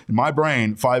work. In my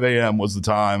brain, 5 a.m. was the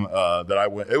time that I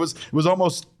went. It was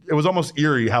almost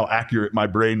eerie how accurate my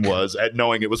brain was at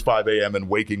knowing it was 5 a.m. and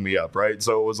waking me up, right?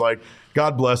 So it was like,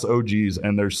 God bless OG's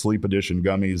and their Sleep Edition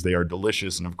gummies. They are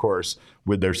delicious. And of course,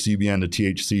 with their CBN to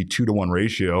THC 2-to-1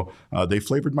 ratio, they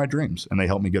flavored my dreams and they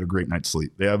helped me get a great night's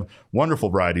sleep. They have wonderful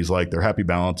varieties like their Happy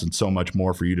Balance and so much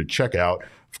more for you to check out.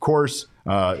 Of course,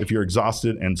 if you're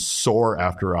exhausted and sore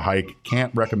after a hike,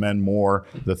 can't recommend more.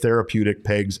 The Therapeutic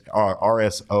Pegs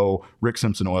RSO Rick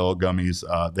Simpson Oil Gummies,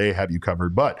 they have you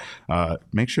covered. But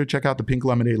make sure to check out the Pink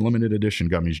Lemonade Limited Edition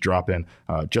Gummies drop in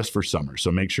just for summer. So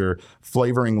make sure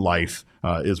flavoring life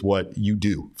is what you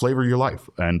do. Flavor your life.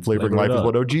 And flavoring life is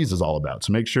what OG's is all about.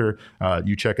 So make sure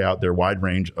you check out their wide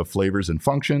range of flavors and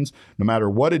functions. No matter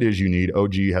what it is you need,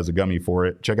 OG has a gummy for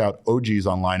it. Check out OG's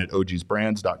online at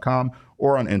ogsbrands.com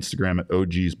or on Instagram at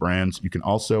OG's Brands. You can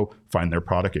also find their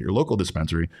product at your local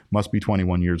dispensary. Must be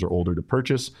 21 years or older to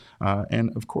purchase.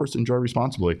 And of course, enjoy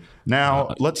responsibly.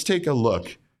 Now, let's take a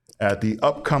look at the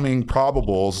upcoming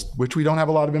probables, which we don't have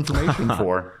a lot of information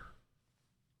for.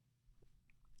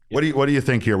 What do you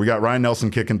think here? We got Ryan Nelson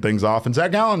kicking things off, and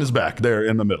Zach Gallen is back there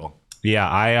in the middle. Yeah,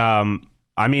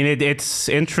 I mean, it's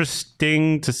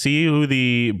interesting to see who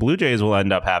the Blue Jays will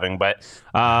end up having, but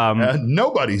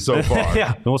nobody so far.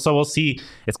 Yeah, well, so we'll see.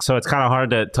 It's kind of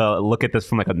hard to look at this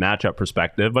from like a matchup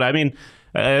perspective, but I mean,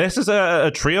 this is a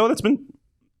trio that's been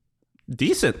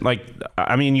decent. Like,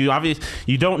 I mean,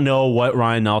 you don't know what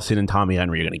Ryan Nelson and Tommy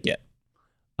Henry are going to get.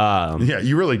 Yeah,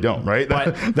 you really don't, right?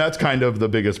 That's kind of the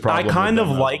biggest problem. I kind of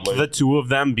like the two of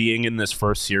them being in this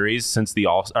first series since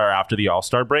after the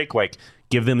All-Star break. Like,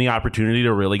 give them the opportunity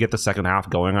to really get the second half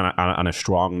going on a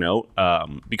strong note.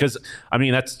 Because I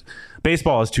mean,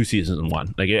 baseball is 2 seasons in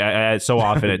one. Like, so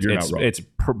often it's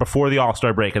before the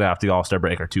All-Star break and after the All-Star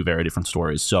break are two very different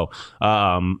stories. So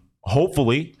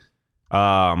hopefully,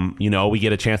 we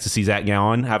get a chance to see Zach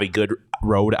Gallen have a good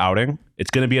road outing.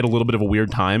 It's going to be at a little bit of a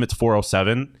weird time. It's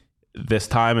 4:07 this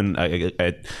time, and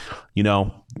that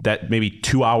maybe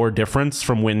 2-hour difference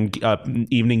from when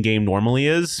evening game normally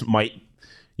is might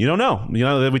you don't know. You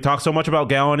know, we talk so much about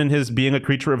Gallen and his being a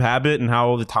creature of habit and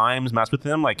how the times mess with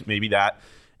him. Like maybe that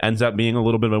ends up being a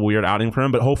little bit of a weird outing for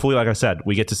him. But hopefully, like I said,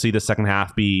 we get to see the second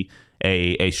half be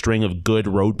a string of good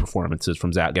road performances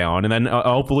from Zach Gallen. And then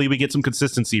hopefully we get some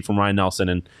consistency from Ryan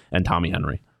Nelson and Tommy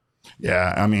Henry.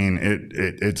 Yeah, I mean,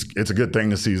 it's a good thing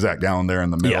to see Zach Gallen there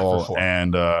in the middle. Yeah, for sure.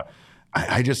 And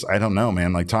I don't know,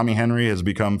 man. Like Tommy Henry has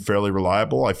become fairly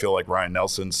reliable. I feel like Ryan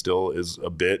Nelson still is a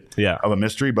bit of a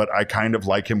mystery, but I kind of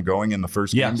like him going in the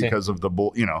first game because of the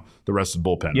rest of the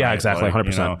bullpen. Yeah, right? exactly, like,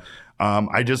 100%.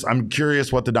 I'm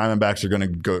curious what the Diamondbacks are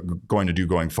going to do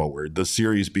going forward. The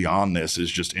series beyond this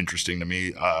is just interesting to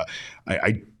me.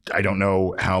 I don't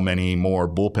know how many more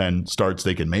bullpen starts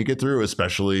they can make it through,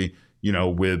 especially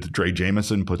with Dre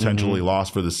Jameson potentially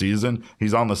lost for the season.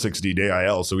 He's on the 60-day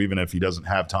IL, so even if he doesn't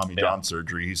have Tommy John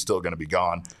surgery, he's still going to be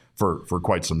gone for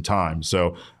quite some time.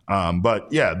 So, but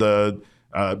yeah, the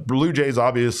Blue Jays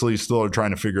obviously still are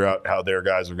trying to figure out how their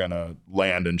guys are going to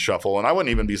land and shuffle. And I wouldn't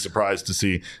even be surprised to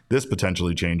see this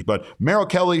potentially change. But Merrill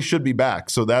Kelly should be back.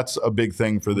 So that's a big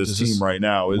thing for this team right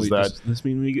now. Does this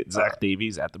mean we get Zach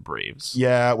Davies at the Braves?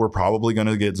 Yeah, we're probably going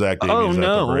to get Zach Davies at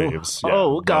the Braves. Yeah,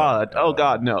 oh,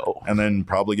 God, no. And then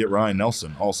probably get Ryan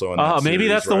Nelson also in that maybe series,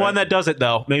 that's the one that does it,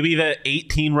 though. Maybe the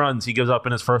 18 runs he gives up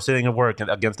in his first inning of work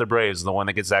against the Braves is the one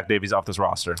that gets Zach Davies off this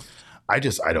roster. I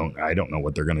don't know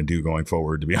what they're going to do going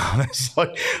forward, to be honest.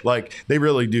 Like they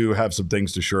really do have some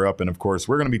things to shore up. And of course,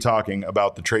 we're going to be talking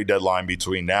about the trade deadline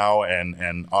between now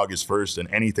and August 1st, and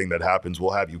anything that happens,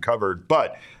 we'll have you covered.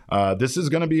 But this is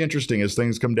going to be interesting as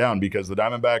things come down, because the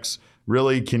Diamondbacks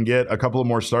really can get a couple of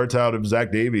more starts out of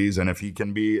Zach Davies. And if he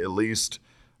can be at least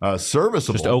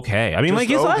serviceable, just okay. I mean, like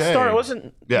his last start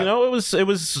wasn't,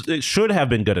 it should have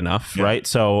been good enough, right?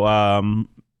 So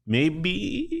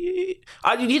maybe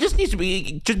he just needs to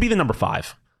be the number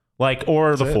 5,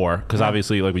 or the 4, because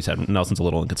obviously, like we said, Nelson's a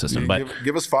little inconsistent. But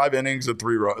give us 5 innings of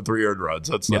 3 earned runs.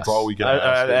 That's all we can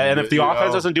ask. And if the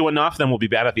offense doesn't do enough, then we'll be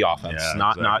bad at the offense,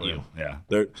 not you.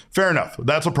 Yeah, fair enough.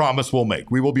 That's a promise we'll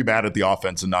make. We will be bad at the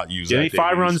offense and not use. Give me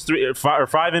 5 runs,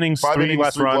 5 innings, 3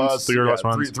 less runs, 3 or less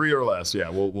runs, 3 or less. Yeah,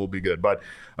 we'll be good. But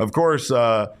of course,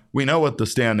 we know what the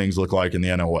standings look like in the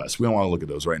NL West. We don't want to look at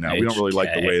those right now. We don't really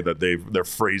like the way that they're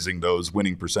phrasing those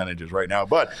winning percentages right now.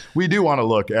 But we do want to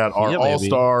look at our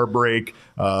All-Star break,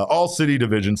 All-City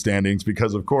Division standings,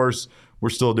 because, of course, we're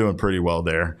still doing pretty well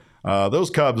there. Those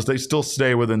Cubs, they still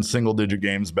stay within single-digit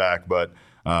games back, but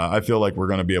I feel like we're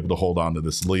going to be able to hold on to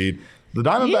this lead. The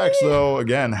Diamondbacks, though,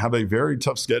 again, have a very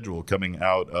tough schedule coming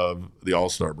out of the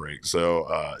All-Star break.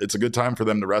 So it's a good time for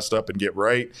them to rest up and get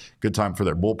right. Good time for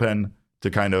their bullpen to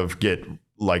kind of get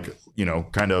reshuffled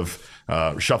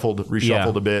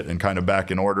a bit and kind of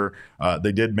back in order.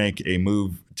 They did make a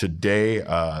move today.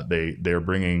 They're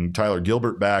bringing Tyler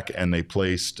Gilbert back, and they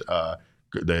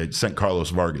sent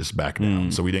Carlos Vargas back now.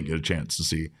 So we didn't get a chance to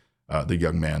see the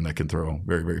young man that can throw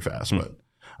very, very fast. But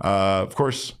of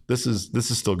course, this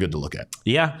is still good to look at.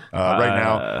 Yeah. Right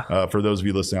now, for those of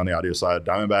you listening on the audio side,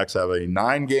 Diamondbacks have a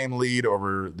 9-game lead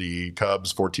over the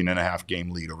Cubs, 14.5-game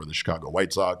lead over the Chicago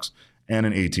White Sox, and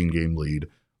an 18-game lead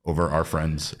over our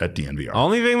friends at DNVR.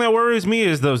 Only thing that worries me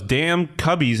is those damn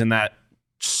Cubbies in that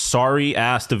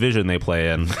sorry-ass division they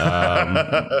play in. The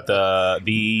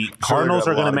Cardinals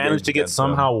are going to manage to get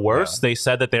somehow worse. Yeah. They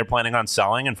said that they're planning on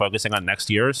selling and focusing on next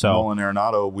year. So Nolan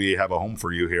Arenado, we have a home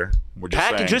for you here. We're just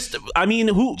saying.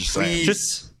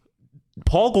 Just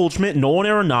Paul Goldschmidt, Nolan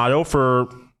Arenado for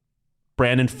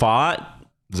Brandon Pfaadt,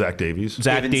 Zach Davies,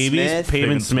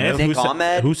 Pavin Smith.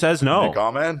 Who says no? Nick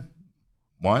Ahmed.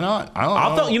 Why not?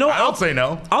 I don't say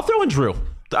no. I'll throw in Drew.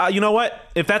 You know what?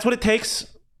 If that's what it takes,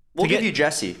 we'll give you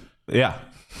Jesse. Yeah.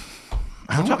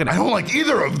 I don't like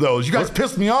either of those. You guys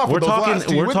pissed me off. We're talking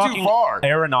too far.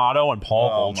 Arenado and Paul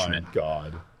Goldschmidt.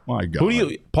 My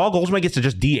God. Paul Goldschmidt gets to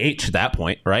just DH at that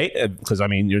point, right? Because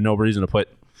you're no reason to put.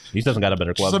 He doesn't got a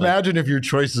better club. Just imagine if your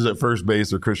choices at first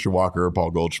base are Christian Walker or Paul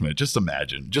Goldschmidt. Just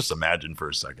imagine for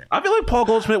a second. I feel like Paul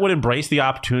Goldschmidt would embrace the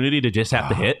opportunity to just have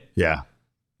to hit. Yeah.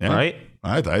 Right?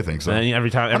 I think so.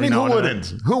 And who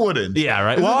wouldn't? Who wouldn't? Yeah,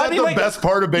 right. Isn't that the best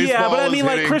part of baseball? Yeah,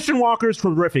 but Christian Walker is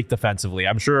terrific defensively.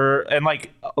 I'm sure, and like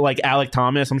Alec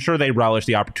Thomas, I'm sure they relish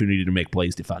the opportunity to make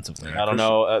plays defensively. Yeah, I don't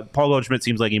know. Paul Goldschmidt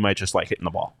seems like he might just like hitting the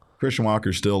ball. Christian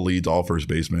Walker still leads all first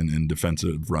basemen in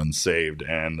defensive runs saved,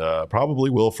 and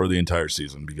probably will for the entire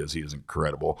season because he is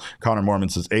incredible. Connor Mormon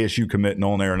says ASU commit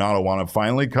Nolan Arenado want to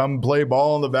finally come play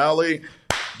ball in the Valley.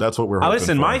 That's what we're hoping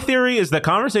for. My theory is the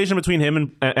conversation between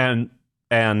him and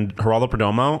Geraldo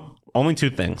Perdomo, only 2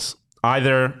 things.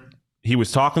 Either he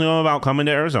was talking to him about coming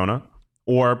to Arizona,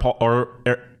 or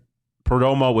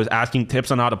Perdomo was asking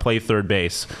tips on how to play third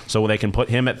base, so they can put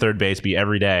him at third base, be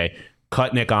every day,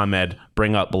 cut Nick Ahmed,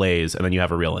 bring up Blaze, and then you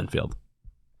have a real infield.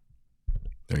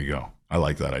 There you go. I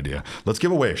like that idea. Let's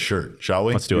give away a shirt, shall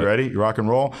we? Let's do it. You ready? You rock and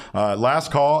roll. Last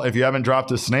call. If you haven't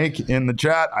dropped a snake in the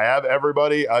chat, I have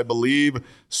everybody, I believe,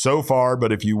 so far.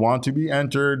 But if you want to be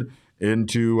entered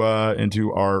into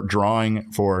our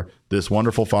drawing for this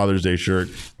wonderful Father's Day shirt,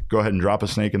 go ahead and drop a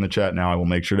snake in the chat now. I will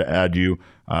make sure to add you.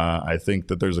 I think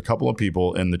that there's a couple of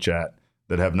people in the chat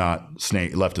that have not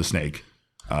left a snake.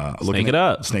 Snake it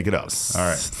up. Snake it up. All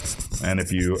right. And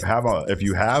if you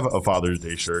have a Father's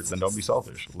Day shirt, then don't be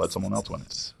selfish. Let someone else win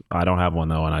it. I don't have one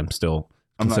though, and I'm still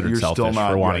considered selfish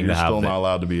for wanting to have it. You're still not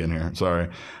allowed to be in here. Sorry.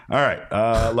 All right.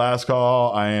 Last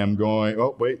call. I am going.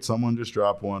 Oh wait, someone just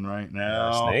dropped one right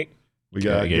now. Snake. We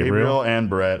got Gabriel and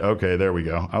Brett. Okay, there we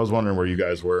go. I was wondering where you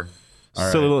guys were. All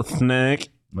right. Silly little snake.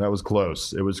 That was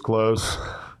close. It was close.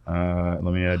 Let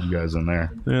me add you guys in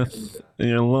there. Yes,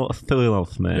 you're a little silly little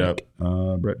snake.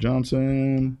 Yep. Brett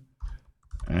Johnson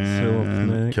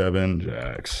and Kevin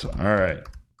Jacks. All right.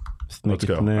 Let's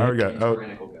go. Snake. All right, we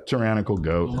got tyrannical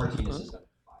goat.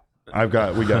 We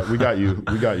got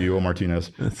you, O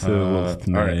Martinez. Silly little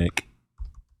snake.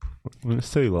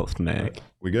 Silly little snake.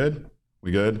 We good?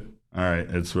 All right.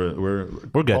 We're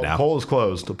good now. Poll is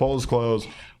closed. The poll is closed.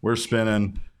 We're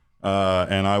spinning.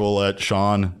 And I will let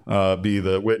Sean be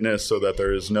the witness so that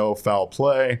there is no foul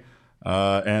play.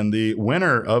 And the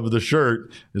winner of the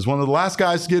shirt is one of the last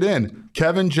guys to get in,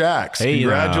 Kevin Jacks. Hey,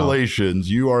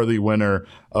 congratulations. You are the winner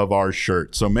of our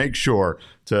shirt. So make sure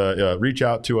to reach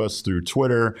out to us through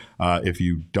Twitter. If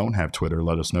you don't have Twitter,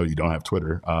 let us know you don't have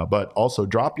Twitter. But also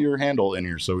drop your handle in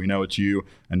here so we know it's you,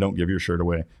 and don't give your shirt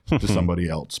away to somebody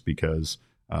else, because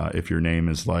if your name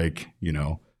is like,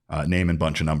 name and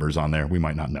bunch of numbers on there, we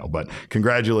might not know. But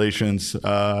congratulations,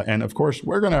 and of course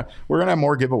we're gonna have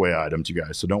more giveaway items, you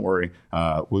guys, so don't worry.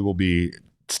 We will be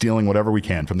stealing whatever we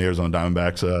can from the Arizona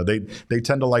Diamondbacks. They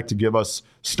tend to like to give us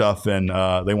stuff, and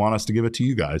they want us to give it to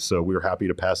you guys, so we're happy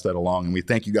to pass that along. And we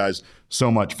thank you guys so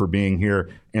much for being here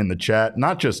in the chat,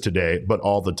 not just today, but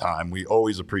all the time. We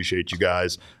always appreciate you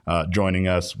guys joining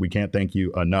us. We can't thank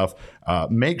you enough.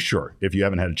 Make sure, if you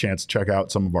haven't had a chance, to check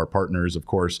out some of our partners, of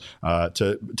course,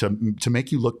 to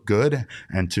make you look good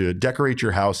and to decorate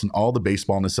your house and all the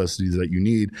baseball necessities that you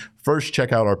need. First,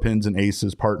 check out our Pins and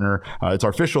Aces partner. It's our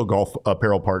official golf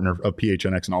apparel partner of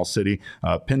PHNX in All City.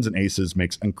 Pins and Aces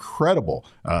makes incredible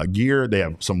gear. They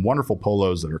have some wonderful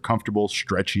polos that are comfortable,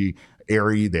 stretchy,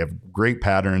 airy. They have great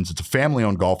patterns. It's a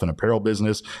family-owned golf and apparel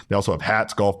business. They also have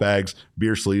hats, golf bags,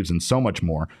 beer sleeves, and so much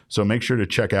more. So make sure to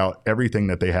check out everything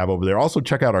that they have over there. Also,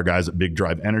 check out our guys at Big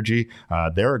Drive Energy.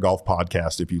 They're a golf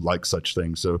podcast if you like such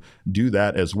things. So do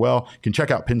that as well. You can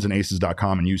check out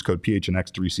pinsandaces.com and use code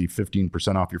PHNX to receive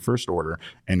 15% off your first order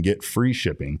and get free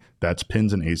shipping. That's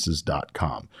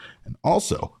pinsandaces.com. And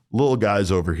also, little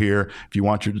guys over here, if you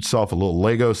want yourself a little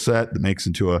Lego set that makes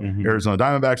into a Arizona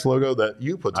Diamondbacks logo that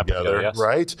you put together, yes.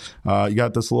 right? You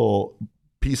got this little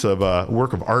piece of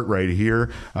work of art right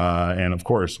here. And of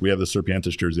course, we have the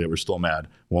Serpientes jersey that we're still mad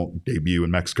won't debut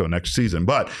in Mexico next season.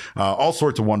 But all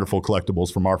sorts of wonderful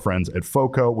collectibles from our friends at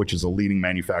FOCO, which is a leading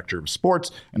manufacturer of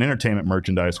sports and entertainment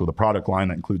merchandise with a product line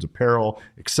that includes apparel,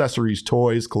 accessories,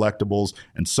 toys, collectibles,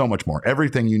 and so much more.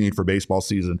 Everything you need for baseball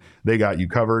season, they got you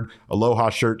covered. Aloha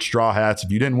shirts, straw hats.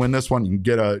 If you didn't win this one, you can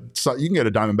get a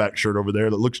Diamondback shirt over there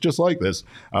that looks just like this,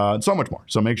 and so much more.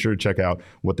 So make sure to check out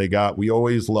what they got. We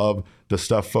always love the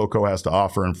stuff FOCO has to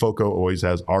offer, and FOCO always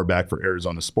has our back for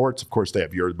Arizona sports. Of course, they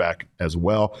have your back as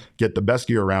well. Get the best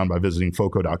gear around by visiting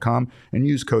FOCO.com and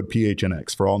use code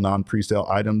PHNX. For all non-presale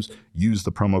items, use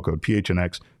the promo code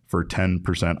PHNX for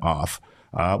 10% off.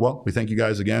 Well, we thank you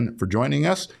guys again for joining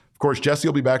us. Of course, Jesse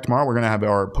will be back tomorrow. We're going to have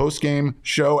our post-game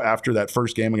show after that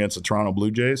first game against the Toronto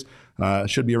Blue Jays.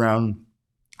 Should be around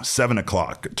 7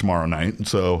 o'clock tomorrow night.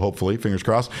 So hopefully, fingers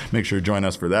crossed, make sure to join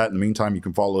us for that. In the meantime, you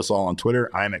can follow us all on Twitter.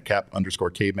 I'm at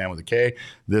Cap_Caveman with a K.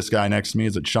 This guy next to me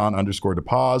is at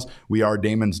Sean_DePaz. We are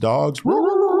Damon's Dogs.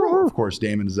 Of course,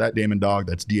 Damon is at Damon Dog.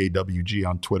 That's DAWG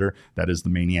on Twitter. That is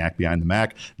the maniac behind the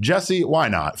Mac. Jesse, why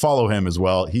not? Follow him as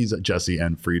well. He's at Jesse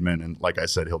N. Friedman. And like I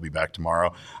said, he'll be back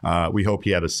tomorrow. We hope he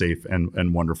had a safe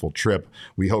and wonderful trip.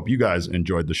 We hope you guys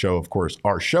enjoyed the show. Of course,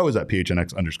 our show is at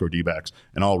PHNX_DBacks,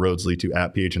 and all roads lead to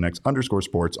at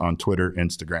PHNX_sports on Twitter,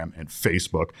 Instagram, and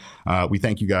Facebook. We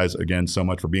thank you guys again so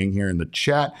much for being here in the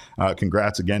chat.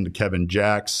 Congrats again to Kevin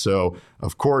Jacks. So,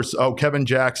 of course, Kevin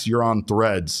Jacks, you're on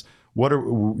Threads.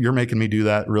 You're making me do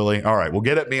that, really? All right, well,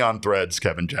 get at me on Threads,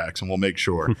 Kevin Jackson. We'll make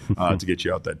sure to get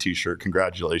you out that t-shirt.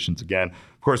 Congratulations again.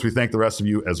 Of course, we thank the rest of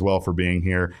you as well for being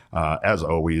here. As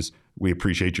always, We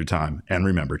appreciate your time. And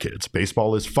remember, kids,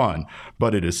 baseball is fun,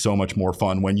 but it is so much more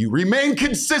fun when you remain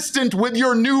consistent with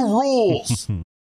your new rules.